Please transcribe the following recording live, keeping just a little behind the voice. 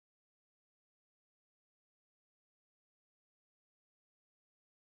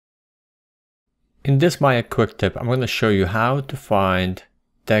In this My Quick Tip, I'm going to show you how to find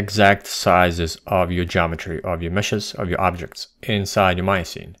the exact sizes of your geometry, of your meshes, of your objects inside your Maya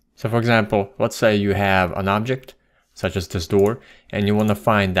scene. So for example, let's say you have an object, such as this door, and you want to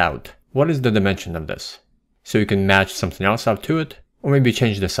find out what is the dimension of this. So you can match something else up to it, or maybe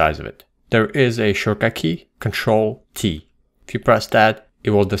change the size of it. There is a shortcut key, Ctrl+T. If you press that, it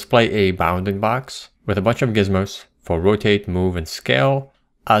will display a bounding box with a bunch of gizmos for rotate, move, and scale,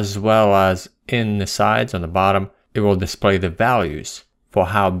 as well as in the sides on the bottom, it will display the values for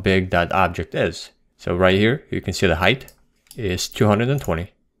how big that object is. So right here, you can see the height is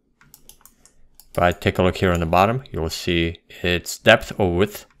 220. If I take a look here on the bottom, you will see its depth or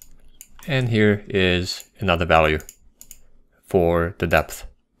width. And here is another value for the depth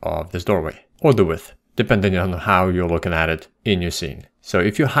of this doorway, or the width, depending on how you're looking at it in your scene. So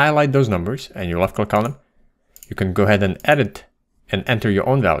if you highlight those numbers and you left click on them, you can go ahead and edit and enter your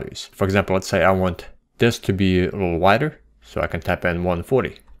own values. For example, let's say I want this to be a little wider, so I can type in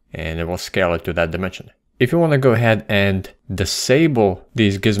 140 and it will scale it to that dimension. If you want to go ahead and disable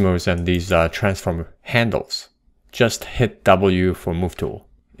these gizmos and these transform handles, just hit W for move tool.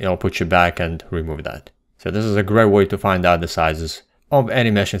 It'll put you back and remove that. So this is a great way to find out the sizes of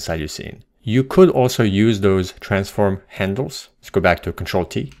any mesh inside your scene. You could also use those transform handles. Let's go back to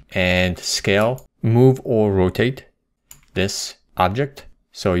Ctrl+T and scale, move or rotate this object.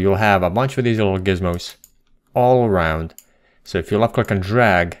 So you'll have a bunch of these little gizmos all around. So if you left click and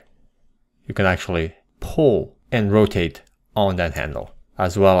drag, you can actually pull and rotate on that handle,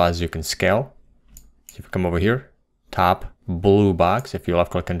 as well as you can scale. So if you come over here, top blue box, if you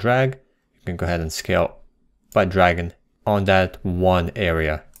left click and drag, you can go ahead and scale by dragging on that one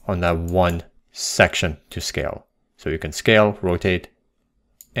area, on that one section to scale. So you can scale, rotate,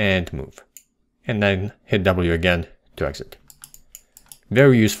 and move. And then hit W again to exit.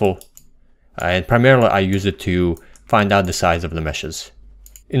 Very useful. And primarily I use it to find out the size of the meshes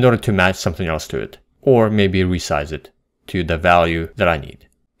in order to match something else to it, or maybe resize it to the value that I need.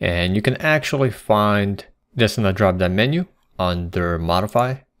 And you can actually find this in the drop-down menu under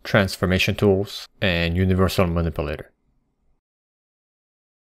Modify, Transformation Tools, and Universal Manipulator.